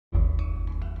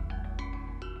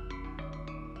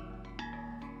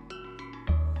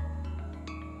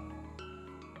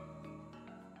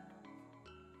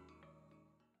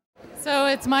So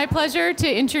it's my pleasure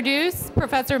to introduce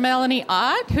Professor Melanie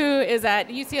Ott, who is at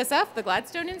UCSF, the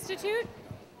Gladstone Institute.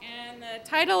 And the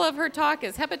title of her talk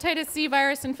is Hepatitis C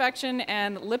virus infection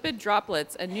and lipid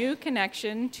droplets, a new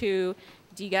connection to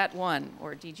DGAT1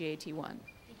 or DGAT1.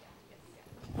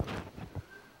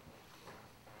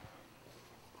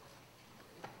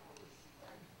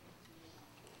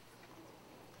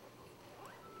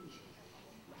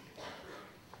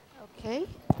 Okay. Is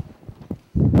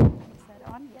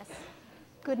that on? Yes.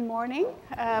 Good morning.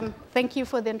 Thank you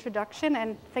for the introduction,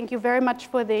 and thank you very much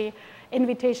for the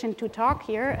invitation to talk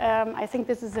here. I think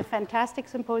this is a fantastic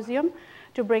symposium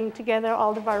to bring together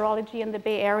all the virology in the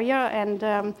Bay Area, and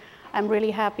I'm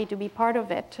really happy to be part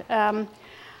of it.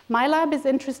 My lab is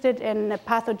interested in the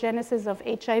pathogenesis of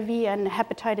HIV and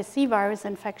hepatitis C virus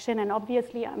infection, and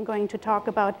obviously I'm going to talk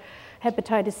about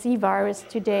hepatitis C virus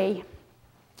today.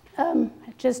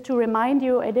 Just to remind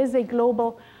you, it is a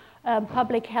global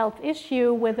public health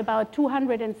issue with about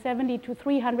 270 to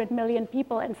 300 million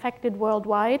people infected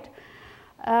worldwide.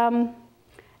 And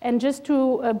just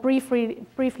to briefly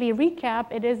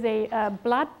recap, it is a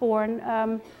blood-borne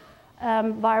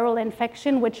viral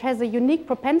infection which has a unique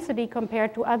propensity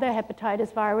compared to other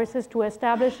hepatitis viruses to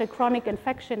establish a chronic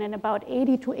infection in about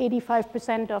 80 to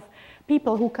 85% of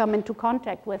people who come into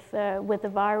contact with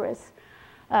the virus.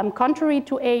 Contrary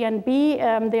to A and B,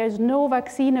 there's no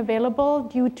vaccine available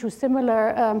due to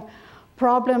similar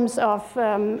problems of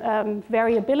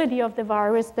variability of the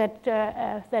virus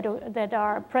that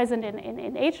are present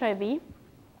in HIV.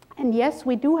 And yes,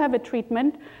 we do have a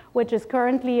treatment, which is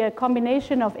currently a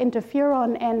combination of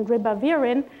interferon and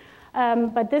ribavirin,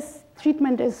 but this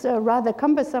treatment is rather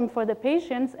cumbersome for the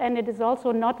patients, and it is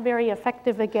also not very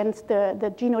effective against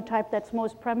the genotype that's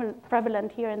most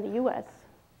prevalent here in the US.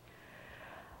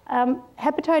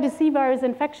 Hepatitis C virus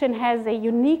infection has a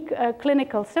unique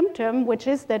clinical symptom, which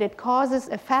is that it causes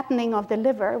a fattening of the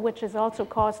liver, which has also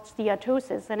caused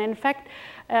steatosis. And in fact,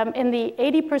 in the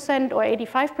 80% or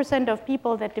 85% of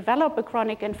people that develop a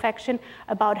chronic infection,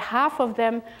 about half of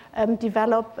them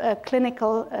develop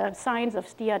clinical signs of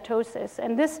steatosis.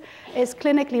 And this is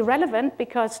clinically relevant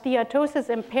because steatosis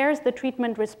impairs the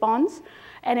treatment response,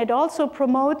 and it also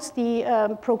promotes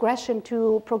the progression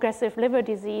to progressive liver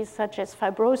disease, such as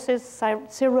fibrosis,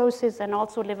 cirrhosis, and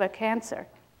also liver cancer.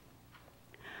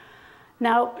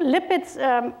 Now, lipids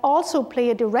also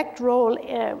play a direct role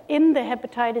in the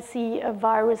hepatitis C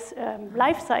virus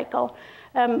life cycle.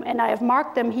 And I have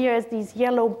marked them here as these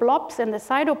yellow blobs in the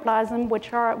cytoplasm,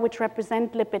 which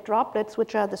represent lipid droplets,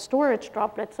 which are the storage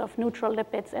droplets of neutral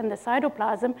lipids in the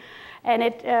cytoplasm. And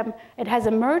it has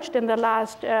emerged in the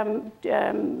last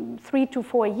 3 to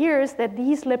 4 years that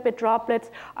these lipid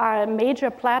droplets are a major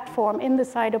platform in the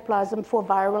cytoplasm for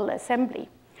viral assembly.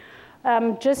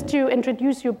 Just to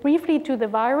introduce you briefly to the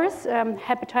virus,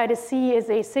 hepatitis C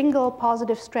is a single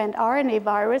positive strand RNA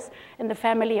virus in the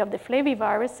family of the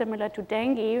flavivirus, similar to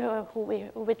dengue,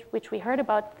 which we heard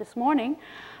about this morning.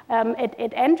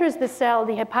 It enters the cell,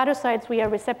 the hepatocytes via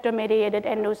receptor-mediated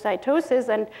endocytosis,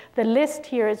 and the list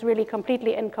here is really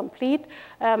completely incomplete,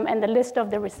 and the list of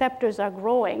the receptors are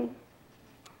growing.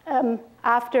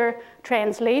 After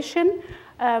translation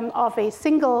of a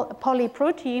single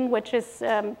polyprotein, which is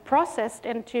processed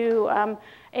into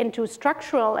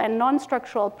structural and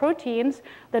non-structural proteins,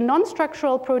 the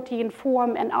non-structural protein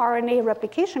form an RNA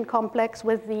replication complex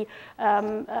with the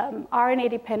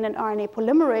RNA-dependent RNA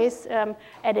polymerase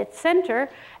at its center.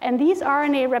 And these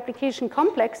RNA replication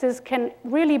complexes can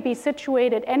really be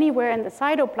situated anywhere in the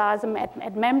cytoplasm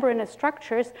at membranous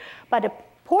structures, but a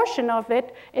portion of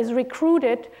it is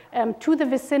recruited to the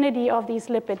vicinity of these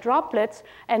lipid droplets,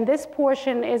 and this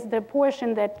portion is the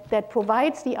portion that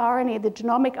provides the RNA, the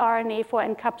genomic RNA, for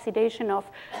encapsulation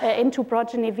into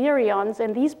progeny virions,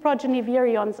 and these progeny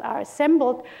virions are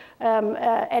assembled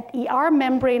at ER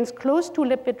membranes close to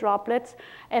lipid droplets,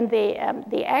 and they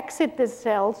exit the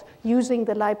cells using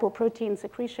the lipoprotein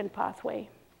secretion pathway.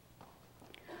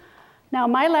 Now,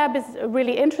 my lab is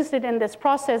really interested in this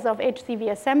process of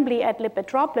HCV assembly at lipid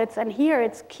droplets, and here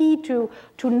it's key to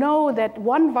know that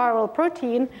one viral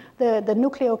protein, the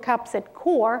nucleocapsid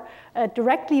core,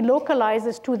 directly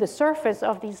localizes to the surface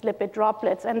of these lipid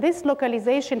droplets. And this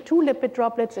localization to lipid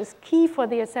droplets is key for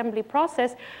the assembly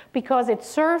process because it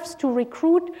serves to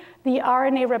recruit the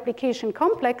RNA replication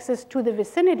complexes to the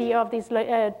vicinity of these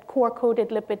core-coated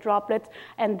lipid droplets,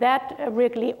 and that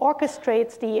really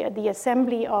orchestrates the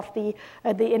assembly of the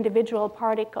individual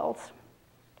particles.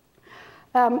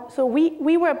 So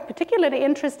we were particularly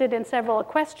interested in several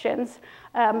questions.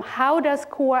 How does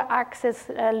core access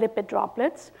lipid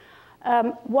droplets?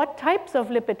 What types of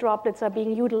lipid droplets are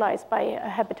being utilized by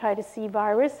hepatitis C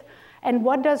virus? And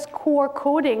what does core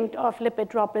coding of lipid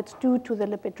droplets do to the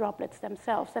lipid droplets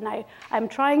themselves? And I'm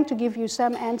trying to give you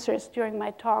some answers during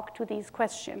my talk to these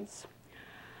questions.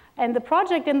 And the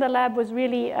project in the lab was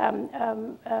really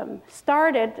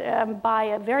started by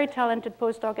a very talented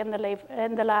postdoc in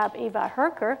the lab, Eva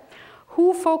Herker,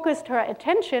 who focused her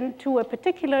attention to a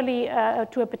particular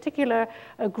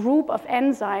group of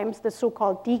enzymes, the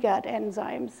so-called DGAT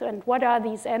enzymes. And what are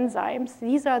these enzymes?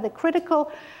 These are the critical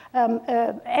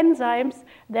enzymes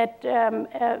that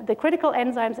the critical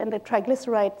enzymes in the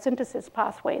triglyceride synthesis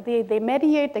pathway. They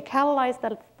mediate, they catalyze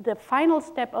the final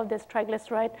step of this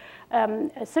triglyceride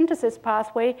synthesis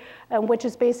pathway, which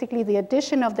is basically the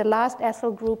addition of the last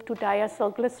acyl group to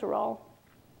diacylglycerol.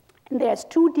 There's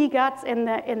two DGATs in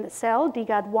the cell,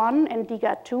 DGAT1 and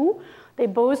DGAT2. They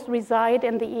both reside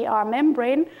in the ER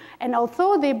membrane. And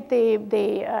although they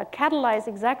catalyze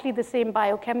exactly the same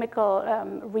biochemical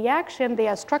reaction, they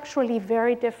are structurally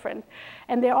very different.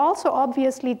 And they're also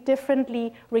obviously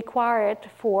differently required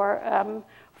for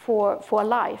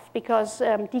life, because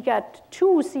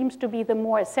DGAT2 seems to be the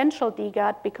more essential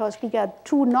DGAT, because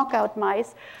DGAT2 knockout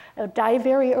mice die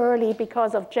very early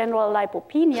because of general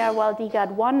lipopenia, while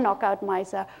DGAT1 knockout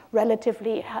mice are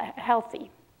relatively healthy.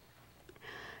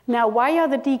 Now, why are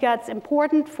the DGATs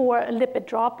important for lipid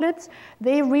droplets?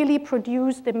 They really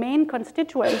produce the main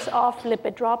constituents of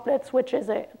lipid droplets, which is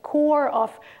a core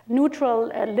of neutral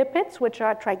lipids, which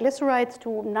are triglycerides to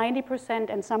 90%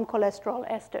 and some cholesterol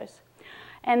esters.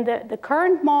 And the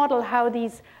current model, how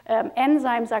these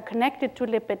enzymes are connected to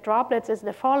lipid droplets, is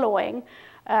the following.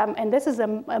 And this is a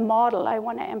model I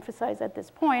want to emphasize at this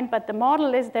point, but the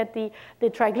model is that the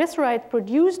triglycerides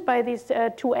produced by these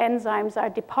two enzymes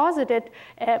are deposited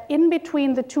in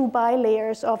between the two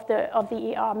bilayers of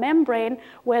the ER membrane,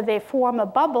 where they form a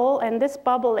bubble, and this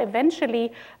bubble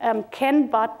eventually can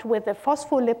butt with a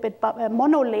phospholipid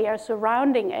monolayer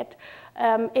surrounding it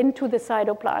into the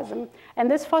cytoplasm. And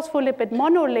this phospholipid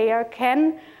monolayer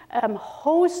can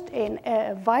host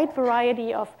a wide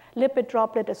variety of lipid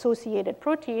droplet-associated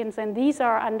proteins, and these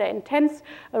are under intense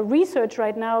research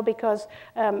right now because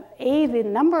A, the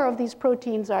number of these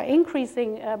proteins are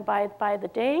increasing by the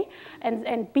day,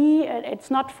 and B,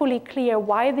 it's not fully clear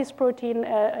why these proteins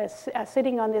are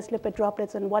sitting on these lipid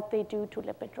droplets and what they do to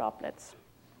lipid droplets.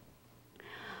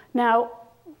 Now,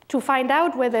 to find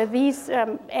out whether these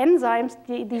enzymes,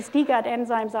 these DGAT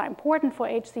enzymes, are important for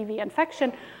HCV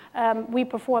infection, we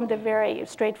performed a very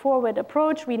straightforward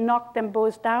approach. We knocked them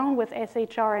both down with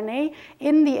shRNA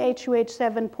in the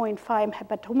HUH7.5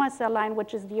 hepatoma cell line,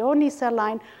 which is the only cell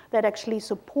line that actually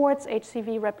supports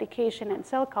HCV replication in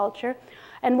cell culture.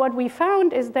 And what we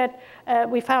found is that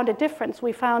we found a difference.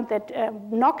 We found that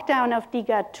knockdown of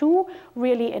DGAT2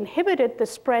 really inhibited the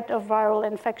spread of viral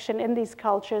infection in these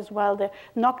cultures, while the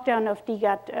knockdown of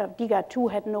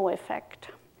DGAT2 had no effect.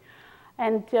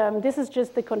 And this is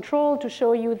just the control to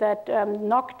show you that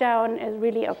knockdown has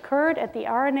really occurred at the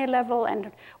RNA level,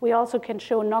 and we also can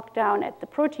show knockdown at the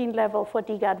protein level for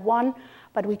DGAT1,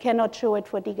 but we cannot show it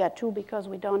for DGAT2 because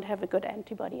we don't have a good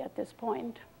antibody at this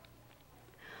point.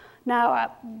 Now,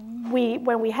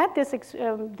 when we had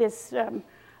this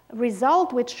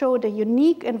result which showed a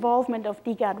unique involvement of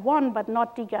DGAT1 but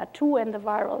not DGAT2 in the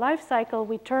viral life cycle,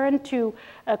 we turned to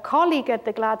a colleague at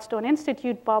the Gladstone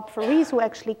Institute, Bob Faris, who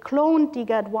actually cloned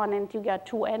DGAT1 and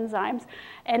DGAT2 enzymes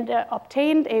and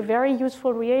obtained a very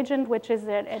useful reagent, which is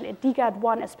a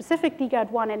DGAT1, a specific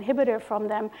DGAT1 inhibitor from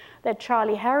them that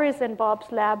Charlie Harris and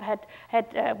Bob's lab had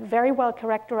very well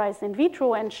characterized in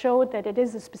vitro and showed that it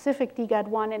is a specific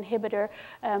DGAT1 inhibitor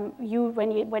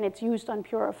when it's used on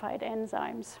purified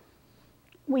enzymes.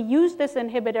 We used this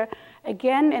inhibitor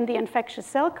again in the infectious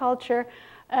cell culture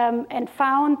and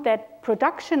found that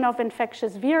production of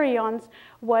infectious virions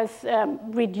was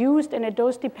reduced in a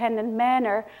dose-dependent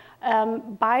manner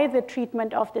by the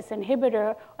treatment of this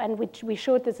inhibitor, and which we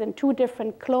showed this in two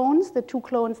different clones, the two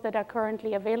clones that are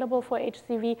currently available for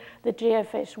HCV, the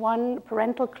JFH1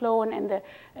 parental clone and the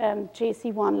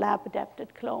JC1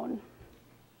 lab-adapted clone.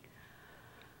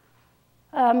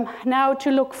 Now, to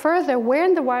look further where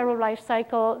in the viral life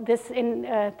cycle this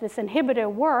inhibitor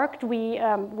worked, we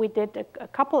did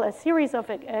a series of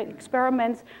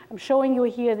experiments. I'm showing you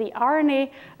here the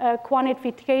RNA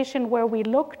quantification, where we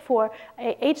looked for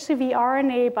HCV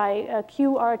RNA by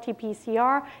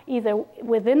qRT-PCR, either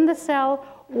within the cell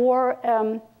or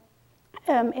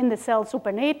in the cell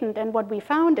supernatant. And what we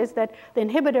found is that the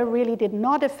inhibitor really did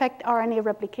not affect RNA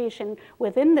replication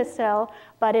within the cell,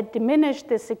 but it diminished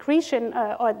the secretion,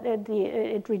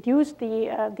 it reduced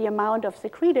the amount of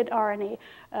secreted RNA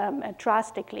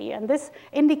drastically. And this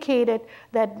indicated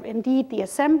that indeed the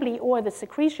assembly or the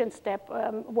secretion step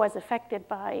was affected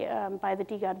by the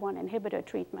DGAT1 inhibitor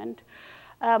treatment.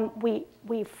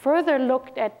 We further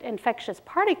looked at infectious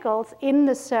particles in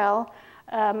the cell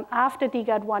after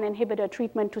DGAT1 inhibitor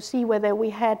treatment to see whether we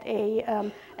had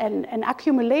an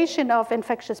accumulation of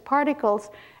infectious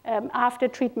particles after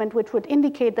treatment, which would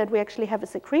indicate that we actually have a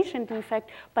secretion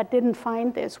defect, but didn't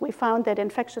find this. We found that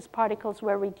infectious particles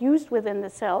were reduced within the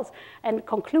cells and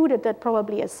concluded that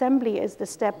probably assembly is the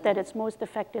step that is most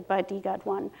affected by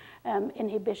DGAT1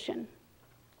 inhibition.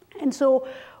 And so,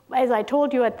 as I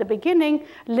told you at the beginning,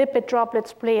 lipid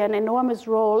droplets play an enormous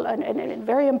role, and a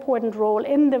very important role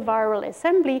in the viral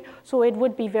assembly. So it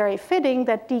would be very fitting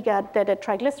that DGAT, that a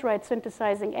triglyceride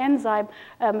synthesizing enzyme,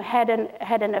 had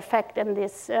an effect in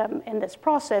this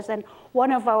process. And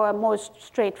one of our most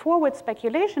straightforward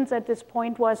speculations at this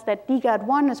point was that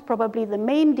DGAT1 is probably the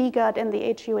main DGAT in the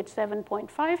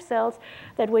HUH7.5 cells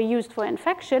that were used for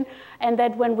infection, and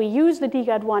that when we use the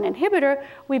DGAT1 inhibitor,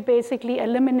 we basically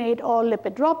eliminate all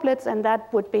lipid droplets, and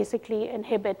that would basically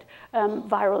inhibit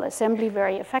viral assembly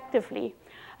very effectively.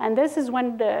 And this is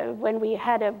when we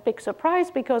had a big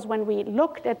surprise, because when we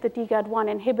looked at the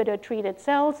DGAT1 inhibitor-treated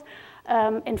cells,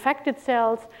 infected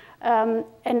cells,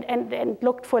 and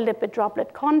looked for lipid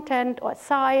droplet content or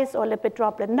size or lipid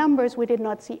droplet numbers, we did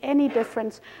not see any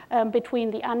difference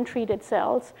between the untreated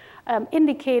cells,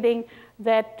 indicating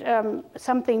that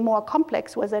something more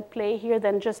complex was at play here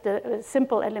than just a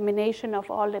simple elimination of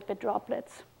all lipid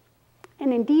droplets.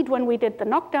 And indeed, when we did the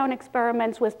knockdown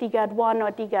experiments with DGAT1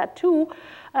 or DGAT2,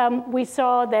 we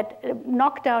saw that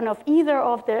knockdown of either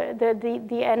of the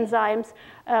enzymes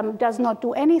does not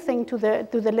do anything to the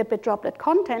lipid droplet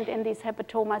content in these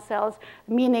hepatoma cells,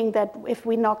 meaning that if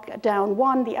we knock down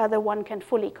one, the other one can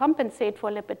fully compensate for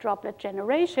lipid droplet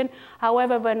generation.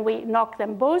 However, when we knock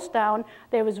them both down,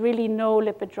 there was really no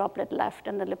lipid droplet left,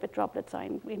 and the lipid droplets are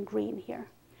in green here.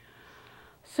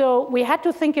 So we had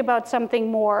to think about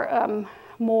something more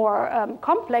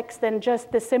complex than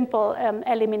just the simple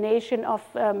elimination of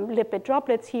lipid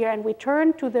droplets here, and we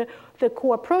turned to the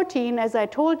core protein. As I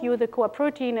told you, the core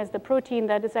protein is the protein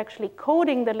that is actually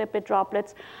coating the lipid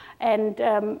droplets and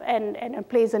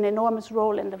plays an enormous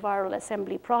role in the viral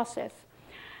assembly process.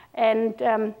 And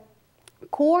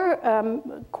the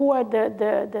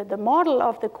model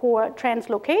of the core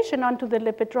translocation onto the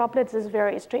lipid droplets is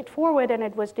very straightforward, and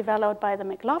it was developed by the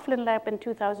McLaughlin lab in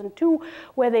 2002,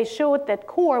 where they showed that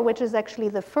core, which is actually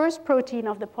the first protein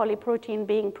of the polyprotein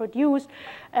being produced,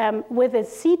 with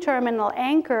its C-terminal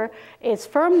anchor, is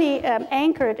firmly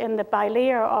anchored in the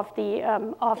bilayer of the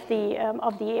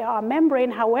AR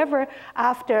membrane. However,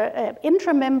 after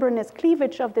intramembranous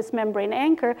cleavage of this membrane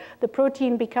anchor, the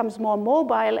protein becomes more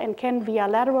mobile and can, via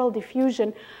lateral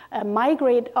diffusion,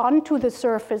 migrate onto the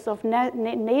surface of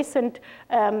nascent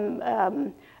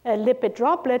lipid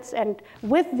droplets, and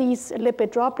with these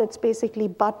lipid droplets basically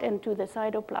butt into the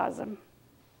cytoplasm.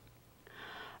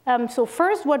 So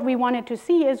first, what we wanted to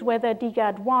see is whether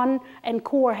DGAT1 and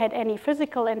core had any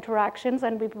physical interactions,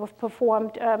 and we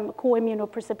performed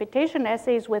co-immunoprecipitation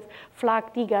assays with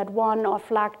FLAG DGAT1 or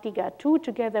FLAG DGAT2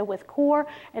 together with core,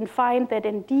 and find that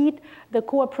indeed the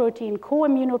core protein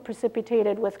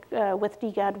co-immunoprecipitated with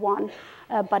DGAT1,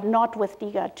 but not with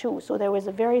DGAT2. So there was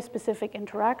a very specific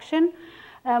interaction.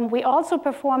 We also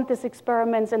performed these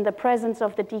experiments in the presence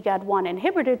of the DGAT1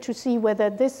 inhibitor to see whether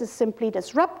this is simply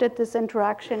disrupted this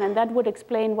interaction, and that would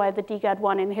explain why the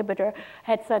DGAT1 inhibitor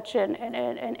had such an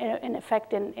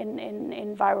effect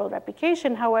in viral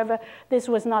replication. However, this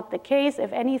was not the case.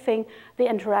 If anything, the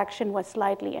interaction was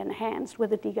slightly enhanced with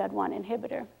the DGAT1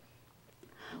 inhibitor.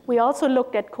 We also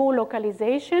looked at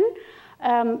co-localization.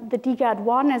 The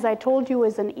DGAT1, as I told you,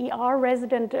 is an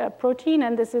ER-resident protein,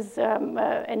 and this is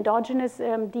endogenous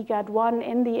DGAT1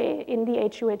 in the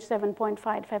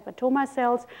HUH7.5 hepatoma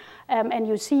cells. And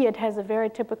you see it has a very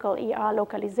typical ER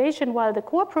localization, while the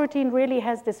core protein really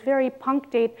has this very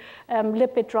punctate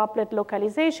lipid droplet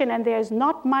localization, and there's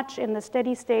not much in the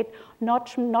steady state,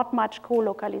 not much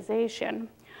co-localization.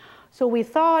 So we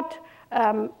thought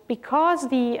because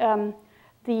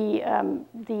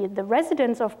the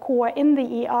residence of core in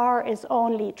the ER is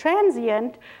only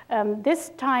transient, this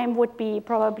time would be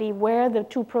probably where the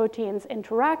two proteins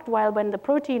interact, while when the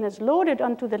protein is loaded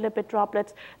onto the lipid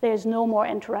droplets, there's no more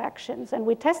interactions. And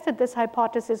we tested this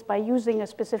hypothesis by using a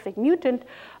specific mutant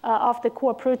of the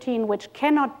core protein, which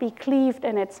cannot be cleaved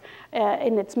in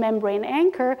its membrane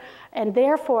anchor, and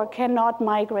therefore cannot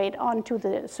migrate onto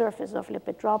the surface of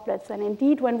lipid droplets. And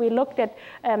indeed, when we looked at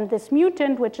this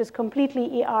mutant, which is completely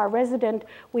ER resident,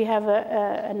 we have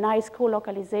a nice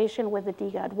co-localization with the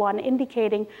DGAD1,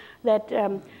 indicating that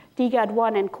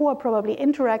DGAD1 and core probably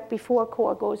interact before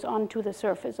core goes onto the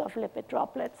surface of lipid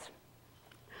droplets.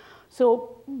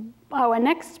 So our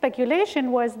next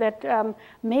speculation was that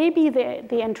maybe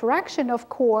the interaction of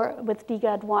core with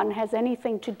DGAD1 has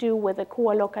anything to do with the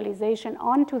core localization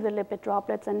onto the lipid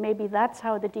droplets, and maybe that's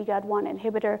how the DGAD1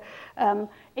 inhibitor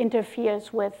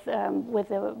interferes with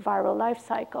the viral life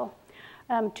cycle.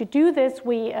 To do this,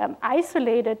 we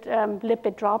isolated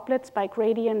lipid droplets by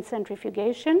gradient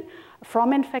centrifugation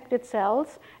from infected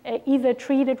cells, either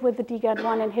treated with the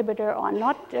DGAD1 inhibitor or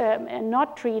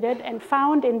not treated, and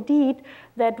found indeed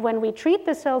that when we treat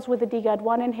the cells with the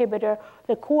DGAD1 inhibitor,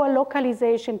 the core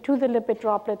localization to the lipid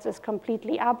droplets is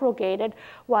completely abrogated,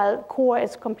 while core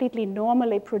is completely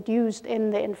normally produced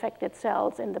in the infected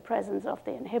cells in the presence of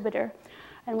the inhibitor.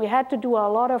 And we had to do a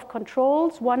lot of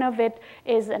controls. One of it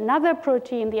is another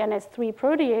protein, the NS3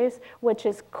 protease, which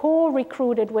is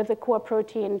co-recruited with the core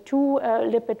protein to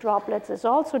lipid droplets, is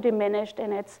also diminished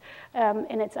in its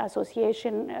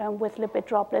association with lipid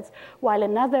droplets, while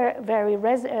another very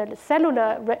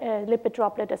cellular lipid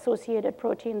droplet-associated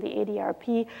protein, the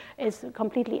ADRP, is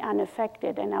completely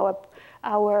unaffected. And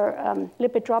our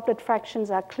lipid droplet fractions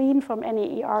are clean from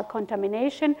any ER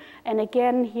contamination. And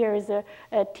again, here is a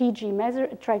TG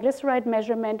triglyceride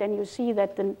measurement, and you see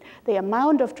that the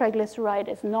amount of triglyceride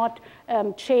is not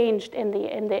changed in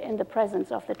the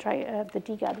presence of the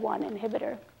DGAD1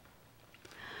 inhibitor.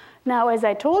 Now, as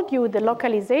I told you, the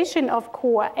localization of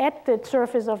core at the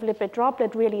surface of lipid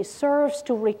droplet really serves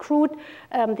to recruit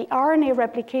the RNA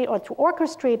replicate, or to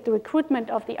orchestrate the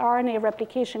recruitment of the RNA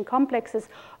replication complexes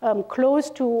close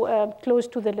to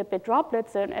the lipid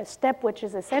droplets, a step which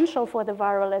is essential for the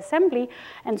viral assembly.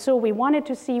 And so we wanted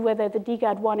to see whether the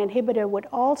DGAD1 inhibitor would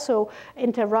also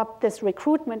interrupt this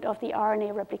recruitment of the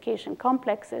RNA replication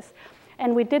complexes.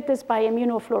 And we did this by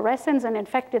immunofluorescence in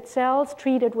infected cells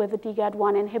treated with a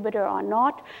DGAD1 inhibitor or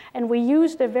not. And we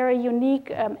used a very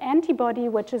unique antibody,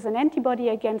 which is an antibody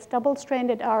against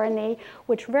double-stranded RNA,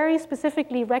 which very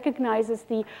specifically recognizes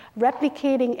the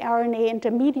replicating RNA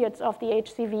intermediates of the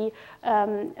HCV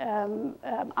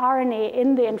RNA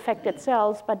in the infected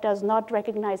cells, but does not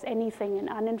recognize anything in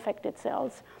uninfected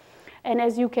cells. And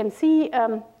as you can see,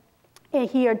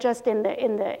 here, just in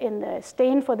the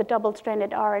stain for the double-stranded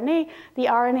RNA, the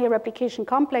RNA replication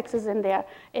complexes in their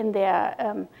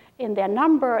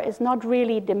number is not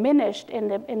really diminished in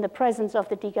the presence of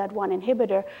the DGAD1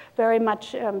 inhibitor, very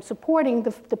much supporting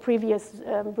the previous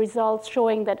results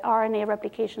showing that RNA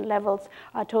replication levels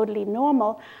are totally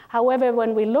normal. However,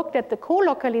 when we looked at the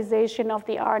co-localization of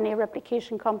the RNA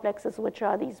replication complexes, which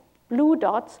are these blue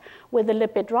dots, with the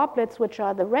lipid droplets, which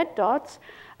are the red dots,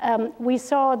 we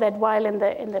saw that while in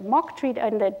the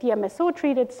DMSO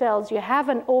treated cells, you have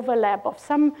an overlap of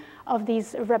some of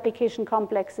these replication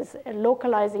complexes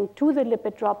localizing to the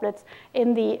lipid droplets,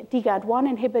 in the DGAD1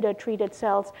 inhibitor treated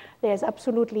cells, there's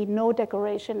absolutely no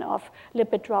decoration of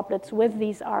lipid droplets with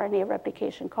these RNA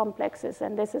replication complexes.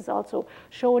 And this is also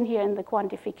shown here in the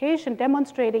quantification,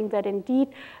 demonstrating that indeed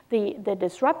the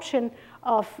disruption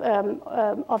of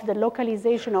the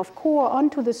localization of core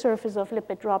onto the surface of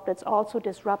lipid droplets also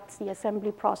disrupts the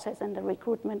assembly process and the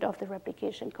recruitment of the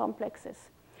replication complexes.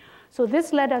 So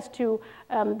this led us to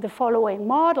the following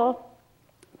model,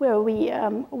 where we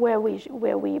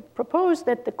propose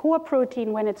that the core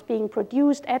protein, when it's being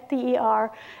produced at the ER,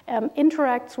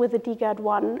 interacts with the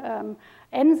DGAD1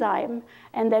 enzyme,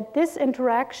 and that this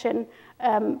interaction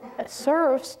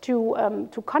serves to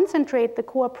concentrate the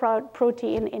core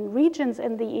protein in regions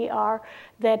in the ER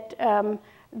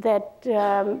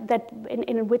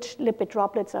in which lipid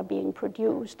droplets are being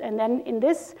produced. And then in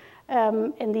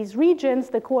these regions,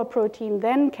 the core protein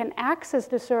then can access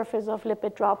the surface of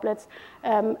lipid droplets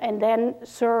and then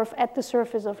serve at the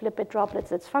surface of lipid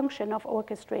droplets its function of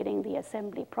orchestrating the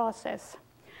assembly process.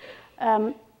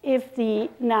 If the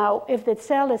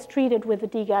cell is treated with the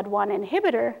DGAD1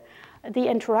 inhibitor, the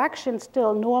interaction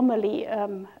still normally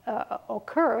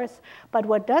occurs, but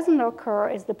what doesn't occur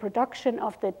is the production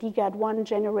of the DGAD1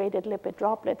 generated lipid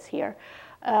droplets here.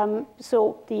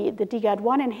 So the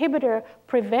DGAT1 inhibitor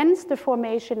prevents the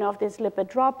formation of these lipid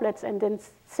droplets, and then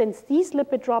since these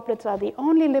lipid droplets are the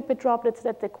only lipid droplets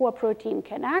that the core protein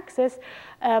can access,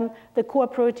 the core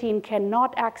protein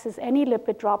cannot access any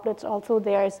lipid droplets, although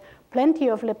there's plenty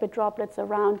of lipid droplets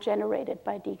around generated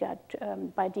by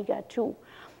DGAT2.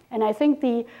 And I think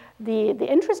the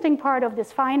interesting part of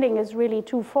this finding is really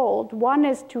twofold. One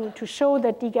is to show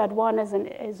that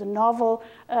DGAT1 is a novel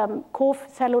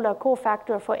cellular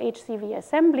cofactor for HCV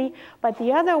assembly, but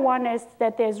the other one is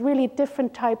that there's really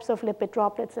different types of lipid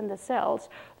droplets in the cells,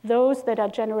 those that are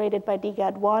generated by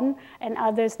DGAT1 and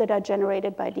others that are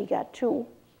generated by DGAT2.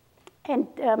 And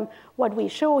what we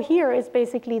show here is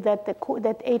basically that that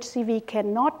HCV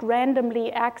cannot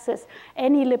randomly access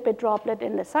any lipid droplet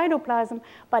in the cytoplasm,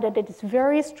 but that it is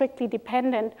very strictly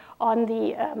dependent on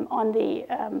the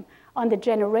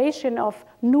generation of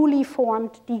newly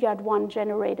formed DGAT1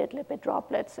 generated lipid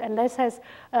droplets. And this has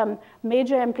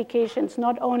major implications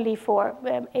not only for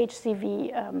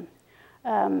HCV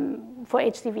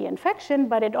infection,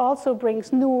 but it also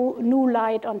brings new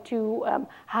light onto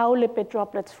how lipid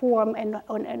droplets form and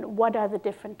what are the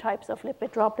different types of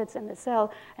lipid droplets in the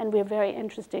cell. And we're very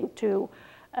interested to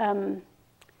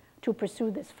pursue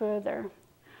this further.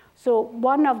 So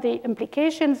one of the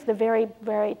implications, the very,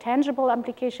 very tangible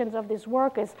implications of this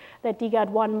work is that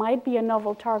DGAT1 might be a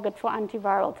novel target for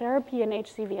antiviral therapy in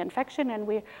HCV infection, and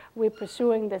we're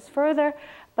pursuing this further.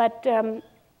 But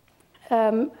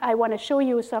I want to show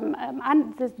you some,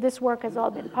 this work has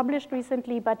all been published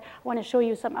recently, but I want to show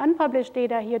you some unpublished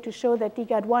data here to show that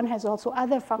DGAT1 has also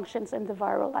other functions in the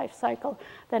viral life cycle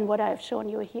than what I've shown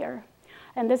you here.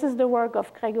 And this is the work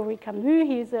of Grégory Camus.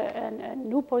 He's a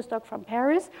new postdoc from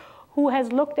Paris who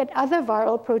has looked at other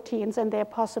viral proteins and their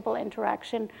possible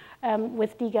interaction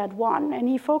with DGAT1. And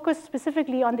he focused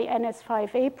specifically on the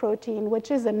NS5A protein,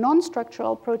 which is a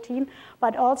non-structural protein,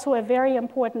 but also a very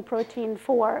important protein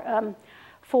for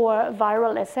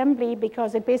viral assembly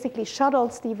because it basically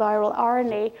shuttles the viral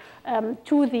RNA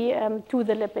to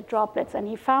the lipid droplets. And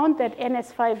he found that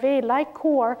NS5A, like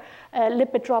core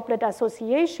lipid droplet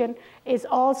association, is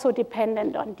also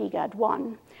dependent on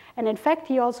DGAT1. And in fact,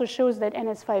 he also shows that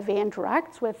NS5A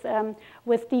interacts with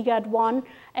DGAT1.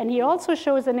 And he also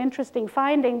shows an interesting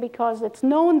finding because it's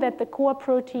known that the core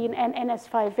protein and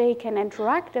NS5A can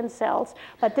interact in cells,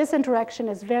 but this interaction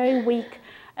is very weak.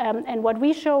 And what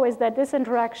we show is that this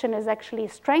interaction is actually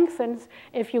strengthened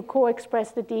if you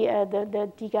co-express the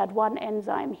DGAT1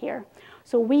 enzyme here.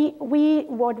 So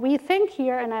what we think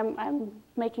here, and I'm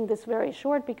making this very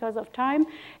short because of time,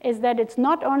 is that it's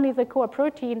not only the core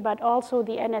protein, but also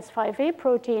the NS5A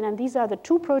protein, and these are the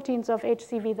two proteins of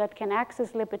HCV that can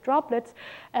access lipid droplets,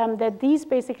 that these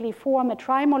basically form a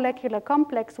trimolecular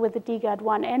complex with the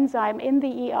DGAT1 enzyme in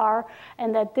the ER,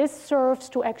 and that this serves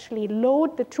to actually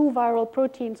load the two viral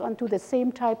proteins onto the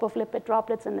same type of lipid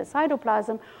droplets in the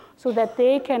cytoplasm, so that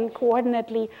they can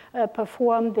coordinately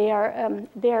perform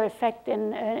their effect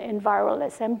in viral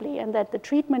assembly, and that the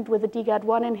treatment with the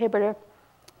DGAT1 inhibitor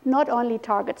not only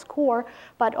targets core,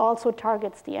 but also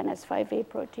targets the NS5A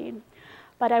protein.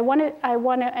 But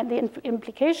and the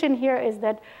implication here is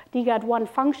that DGAT1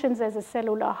 functions as a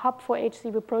cellular hub for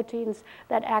HCV proteins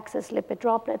that access lipid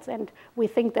droplets, and we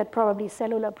think that probably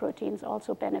cellular proteins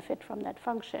also benefit from that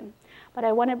function. But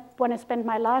I want to spend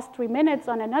my last 3 minutes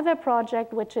on another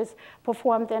project, which is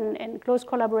performed in close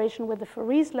collaboration with the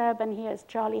Faris lab, and here is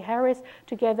Charlie Harris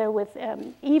together with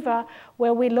Eva,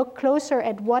 where we look closer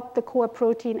at what the core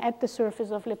protein at the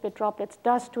surface of lipid droplets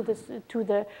does to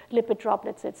the lipid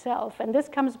droplets itself. And this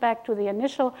comes back to the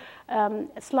initial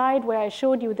slide where I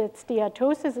showed you that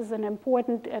steatosis is an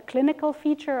important clinical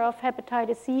feature of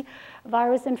hepatitis C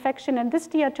virus infection, and this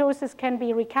steatosis can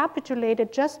be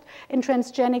recapitulated just in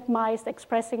transgenic mice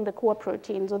expressing the core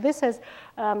protein. So this has,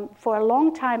 for a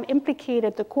long time,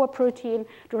 implicated the core protein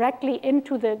directly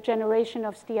into the generation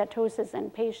of steatosis in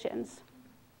patients.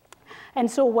 And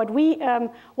so what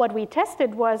we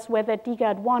tested was whether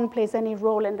DGAT1 plays any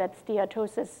role in that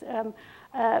steatosis,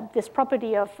 this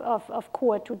property of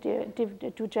core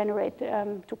to generate,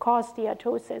 to cause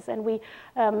steatosis. And we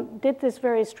did this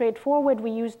very straightforward.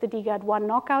 We used the DGAT1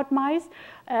 knockout mice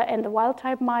and the wild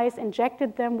type mice,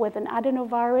 injected them with an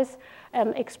adenovirus,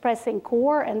 expressing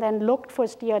core, and then looked for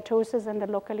steatosis and the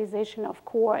localization of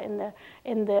core in the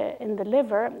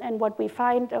liver. And what we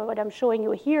find, what I'm showing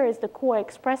you here, is the core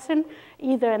expression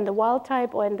either in the wild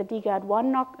type or in the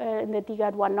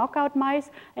DGAD1 knockout mice,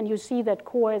 and you see that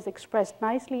core is expressed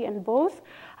nicely in both.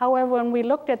 However, when we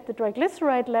looked at the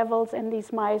triglyceride levels in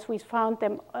these mice, we found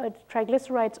them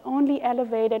triglycerides only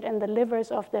elevated in the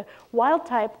livers of the wild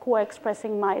type core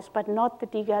expressing mice, but not the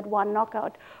DGAD1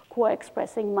 knockout core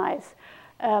expressing mice.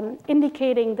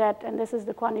 Indicating that, and this is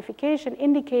the quantification,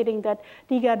 indicating that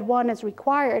DGAD1 is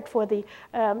required for the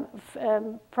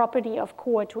property of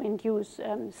core to induce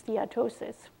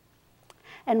steatosis.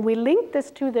 And we link this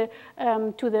to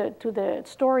the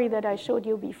story that I showed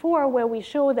you before, where we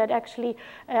show that actually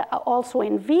also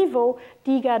in vivo,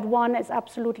 DGAD1 is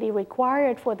absolutely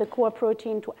required for the core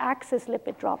protein to access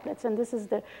lipid droplets. And this is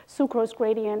the sucrose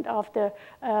gradient of the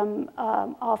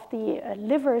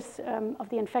livers, of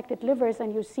the infected livers.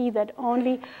 And you see that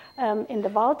only in the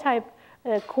wild type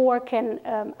core can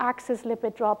access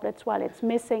lipid droplets, while it's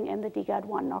missing in the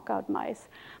DGAD1 knockout mice.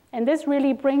 And this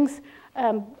really brings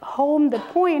home the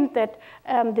point that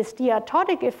the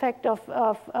steatotic effect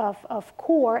of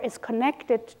core is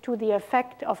connected to the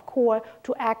effect of core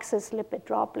to access lipid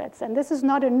droplets. And this is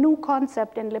not a new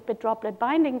concept in lipid droplet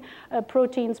binding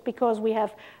proteins, because we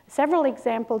have several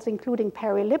examples, including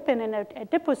perilipin and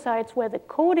adipocytes, where the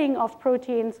coding of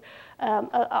proteins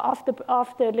of the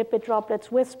lipid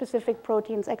droplets with specific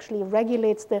proteins actually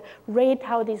regulates the rate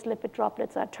how these lipid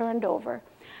droplets are turned over.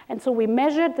 And so we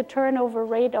measured the turnover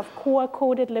rate of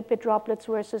core-coded lipid droplets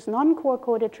versus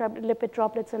non-core-coded lipid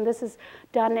droplets, and this is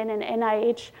done in an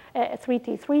NIH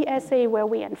 3T3 assay where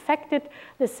we infected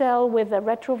the cell with a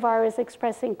retrovirus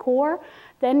expressing core.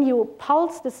 Then you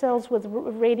pulse the cells with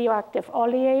radioactive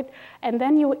oleate, and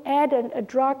then you add a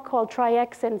drug called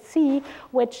triaxin C,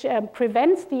 which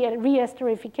prevents the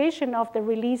reesterification of the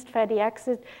released fatty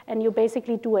acid, and you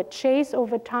basically do a chase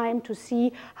over time to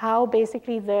see how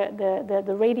basically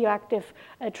the radioactive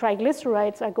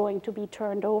triglycerides are going to be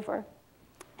turned over.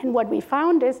 And what we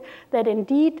found is that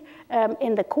indeed,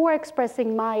 in the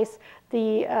core-expressing mice,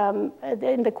 in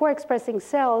the core-expressing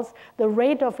cells, the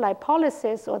rate of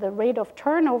lipolysis, or the rate of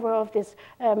turnover of these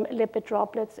lipid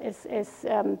droplets,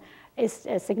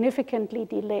 is significantly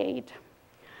delayed.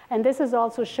 And this is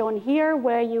also shown here,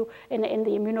 where you, in the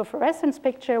immunofluorescence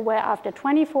picture, where after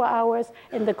 24 hours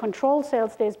in the control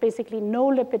cells, there's basically no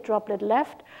lipid droplet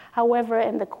left. However,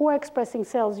 in the core-expressing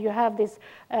cells, you have these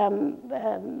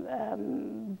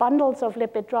bundles of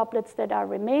lipid droplets that are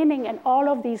remaining, and all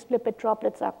of these lipid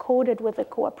droplets are coated with the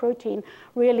core protein,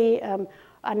 really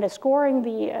underscoring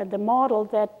the model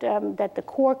that the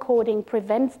core coding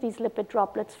prevents these lipid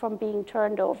droplets from being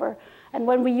turned over. And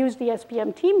when we use the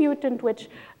SPMT mutant, which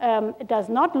does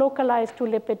not localize to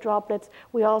lipid droplets,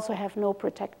 we also have no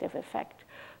protective effect.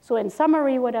 So in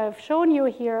summary, what I've shown you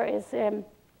here is a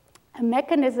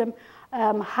mechanism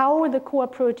how the core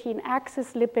protein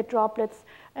accesses lipid droplets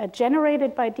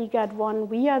generated by DGAD1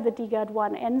 via the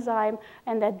DGAD1 enzyme,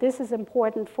 and that this is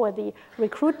important for the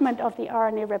recruitment of the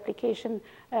RNA replication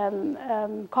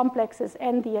complexes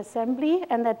and the assembly,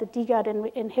 and that the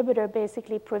DGAD inhibitor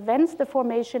basically prevents the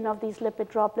formation of these lipid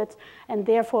droplets and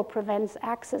therefore prevents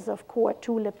access of core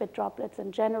to lipid droplets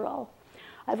in general.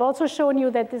 I've also shown you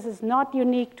that this is not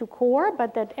unique to core,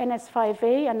 but that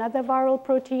NS5A and other viral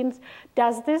proteins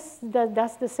does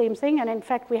the same thing. And in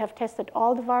fact, we have tested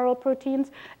all the viral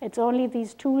proteins. It's only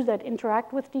these two that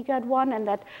interact with DGAD1 and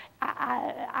that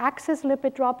access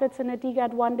lipid droplets in a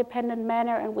DGAD1 dependent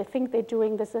manner. And we think they're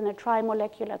doing this in a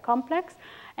trimolecular complex.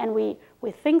 And we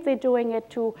think they're doing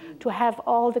it to have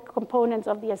all the components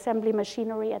of the assembly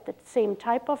machinery at the same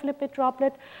type of lipid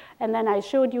droplet. And then I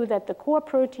showed you that the core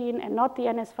protein, and not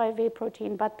the NS5A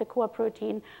protein, but the core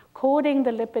protein coding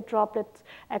the lipid droplets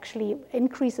actually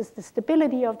increases the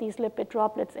stability of these lipid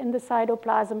droplets in the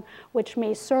cytoplasm, which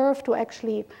may serve to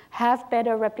actually have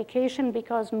better replication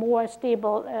because more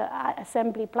stable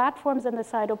assembly platforms in the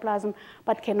cytoplasm,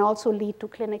 but can also lead to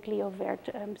clinically overt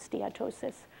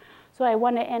steatosis. So I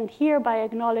want to end here by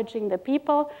acknowledging the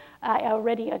people. I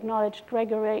already acknowledged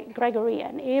Gregory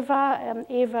and Eva.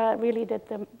 Eva really did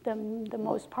the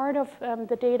most part of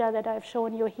the data that I've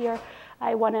shown you here.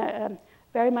 I want to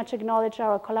very much acknowledge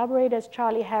our collaborators,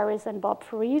 Charlie Harris and Bob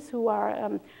Faris, who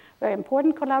are very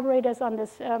important collaborators on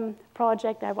this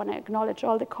project. I want to acknowledge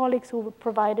all the colleagues who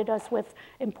provided us with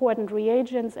important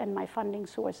reagents and my funding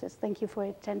sources. Thank you for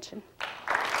your attention.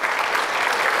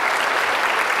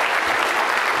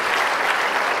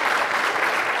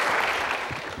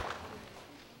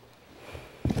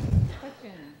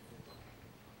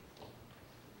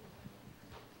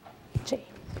 Jay.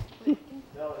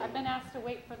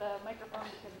 the microphone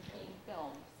because it's being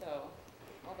filmed. So,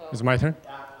 although Is it my turn?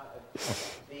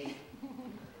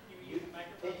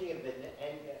 Thinking of the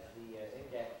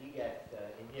DGAT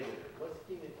inhibitor, what's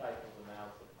the phenotype of the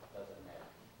mouse that doesn't have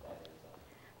that enzyme?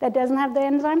 That doesn't have the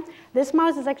enzyme? This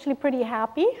mouse is actually pretty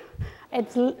happy.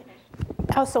 It's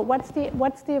also, what's the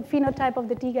phenotype of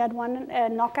the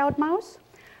DGAT1 knockout mouse?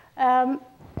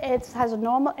 It has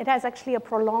actually a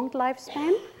prolonged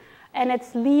lifespan, and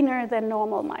it's leaner than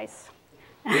normal mice.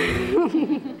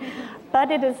 But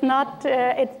it is not,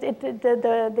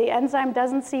 the enzyme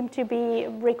doesn't seem to be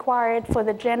required for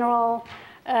the general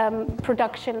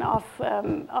production of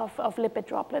lipid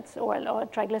droplets or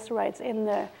triglycerides in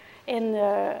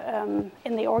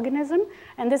the organism.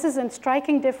 And this is in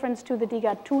striking difference to the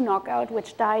DGAT2 knockout,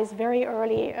 which dies very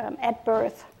early at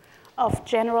birth of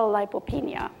general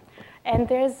lipopenia. And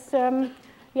there's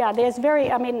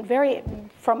very,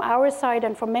 from our side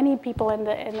and from many people in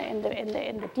the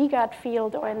DGAT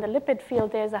field or in the lipid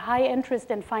field, there's a high interest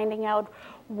in finding out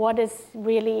what is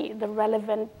really the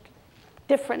relevant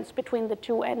difference between the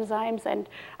two enzymes, and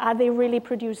are they really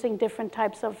producing different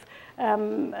types of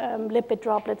lipid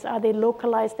droplets? Are they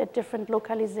localized at different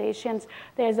localizations?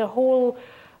 There's a whole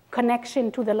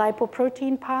connection to the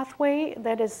lipoprotein pathway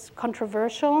that is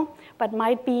controversial, but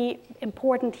might be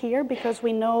important here because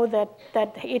we know that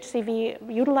HCV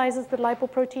utilizes the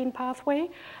lipoprotein pathway,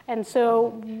 and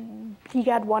so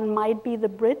DGAT1 might be the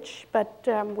bridge, but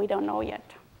we don't know yet.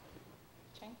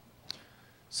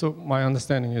 So my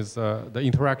understanding is the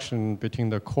interaction between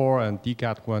the core and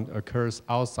DGAT1 occurs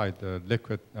outside the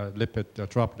lipid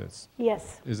droplets.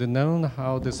 Yes. Is it known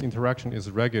how this interaction is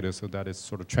regulated so that it's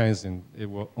sort of transient? It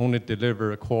will only deliver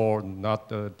the core, not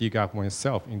the DGAT1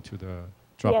 itself, into the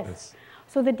droplets? Yes.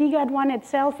 So the DGAT1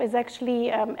 itself is actually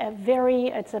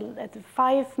it's a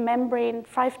 5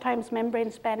 times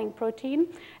membrane spanning protein.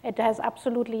 It has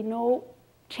absolutely no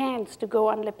chance to go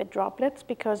on lipid droplets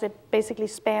because it basically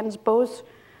spans both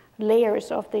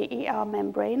layers of the ER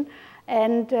membrane,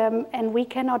 and we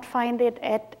cannot find it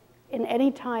in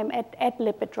any time at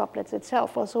lipid droplets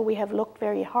itself. Also, we have looked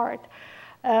very hard.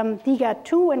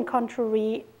 DGAT2, in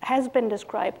contrary, has been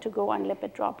described to go on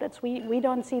lipid droplets. We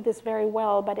don't see this very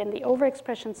well, but in the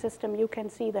overexpression system, you can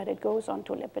see that it goes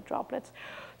onto lipid droplets.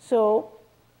 So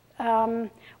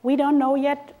we don't know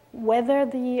yet whether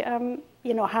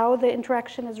how the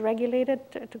interaction is regulated,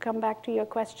 to come back to your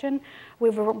question.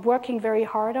 We're working very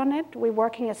hard on it. We're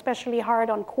working especially hard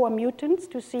on core mutants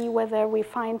to see whether we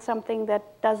find something that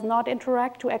does not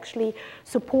interact to actually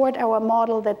support our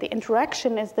model that the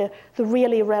interaction is the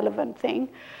really relevant thing.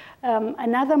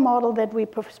 Another model that we're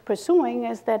pursuing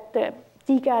is that the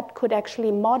DGAT could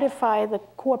actually modify the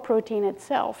core protein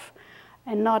itself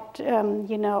and not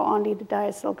only the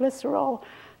diacylglycerol.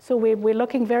 So we're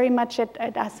looking very much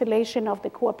at acylation of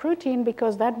the core protein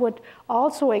because that would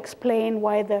also explain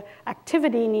why the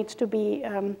activity needs to be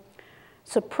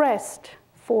suppressed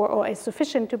or is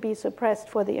sufficient to be suppressed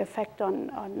for the effect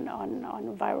on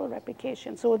viral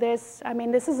replication. So this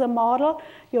is a model.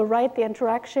 You're right, the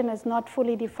interaction is not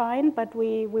fully defined, but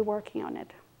we're working on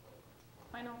it.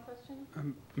 Final question?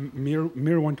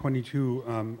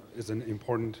 miR-122 is an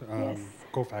important Yes.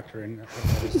 cofactor in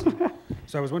hepatitis.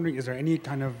 So I was wondering, is there any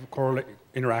kind of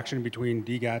interaction between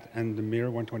DGAT and the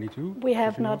miR-122? We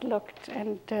have not looked,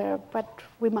 but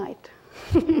we might.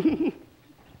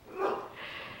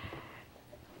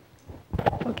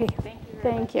 Okay. Thank you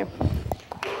very much. Thank you.